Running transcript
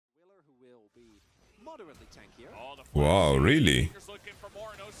Wow, really? Looking for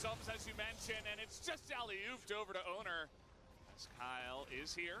more, no subs as you mentioned, and it's just alley-ooped over to Owner. As Kyle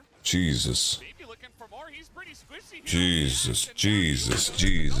is here. Jesus. Maybe looking for more. He's pretty squishy here. Jesus, Jesus,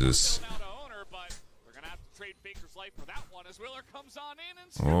 Jesus. They're gonna have to trade Baker's life for that one as Willer comes on in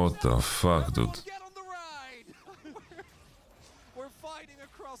and What the fuck, dude? Get on the ride. We're fighting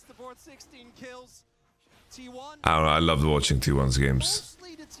across the board. 16 kills. T1. I don't know, I loved watching T1's games.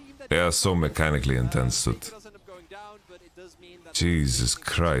 They are so mechanically intense, dude. Jesus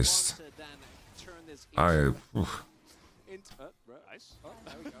Christ.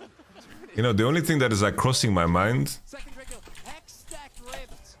 You know, the only thing that is like crossing my mind,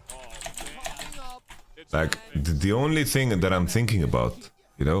 like the only thing that I'm thinking about,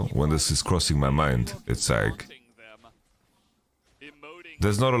 you know, when this is crossing my mind, it's like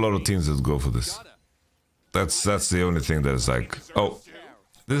there's not a lot of teams that go for this. That's the only thing that is like, oh,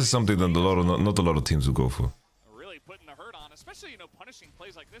 this is something that not a lot of teams will go for.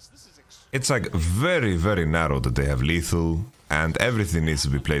 It's like very, very narrow that they have lethal, and everything needs to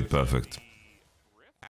be played perfect.